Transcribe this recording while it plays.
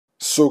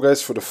So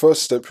guys, for the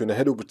first step, you're going to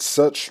head over to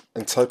search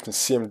and type in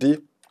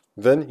CMD.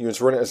 Then you're going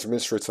to run it as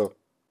administrator.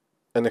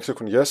 And then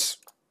click on yes.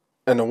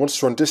 And then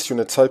once you run this, you're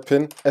going to type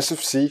in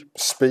sfc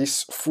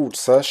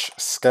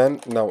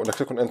 /scan now. And then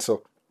click on enter.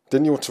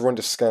 Then you want to run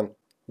the scan.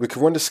 We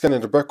can run the scan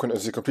in the background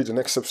as you complete the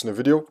next steps in the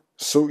video.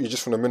 So you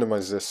just want to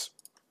minimize this.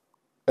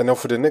 And now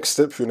for the next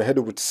step, you're going to head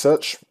over to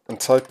search and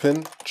type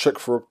in check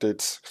for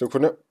updates. Click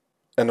on it.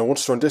 And then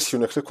once you run this, you're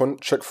going to click on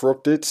check for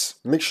updates.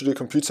 Make sure your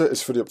computer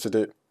is fully up to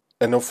date.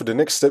 And now for the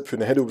next step, you're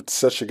going to head over to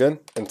search again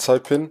and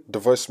type in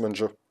device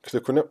manager.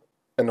 Click on it.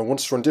 And then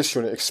once you run this,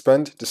 you're going to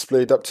expand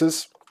display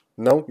adapters.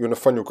 Now you're going to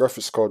find your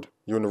graphics card.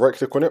 You're going to right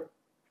click on it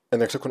and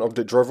then click on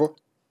update driver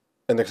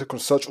and then click on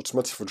search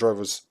automatically for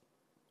drivers.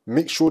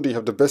 Make sure that you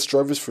have the best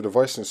drivers for the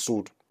device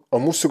installed.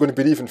 I'm also going to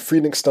be leaving 3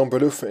 links down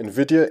below for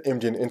Nvidia,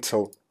 AMD and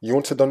Intel. You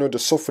want to download the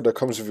software that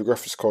comes with your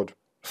graphics card.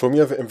 For me,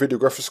 I have an Nvidia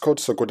graphics card,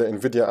 so I got the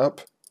Nvidia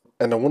app.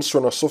 And then once you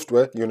run our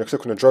software, you're going to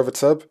click on the driver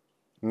tab.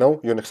 Now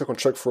you're going to click on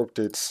check for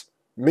updates.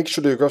 Make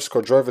sure that your graphics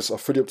card drivers are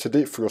fully up to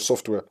date for your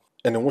software.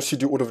 And then once you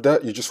do all of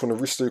that, you just want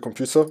to restart your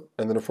computer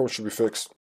and then the problem should be fixed.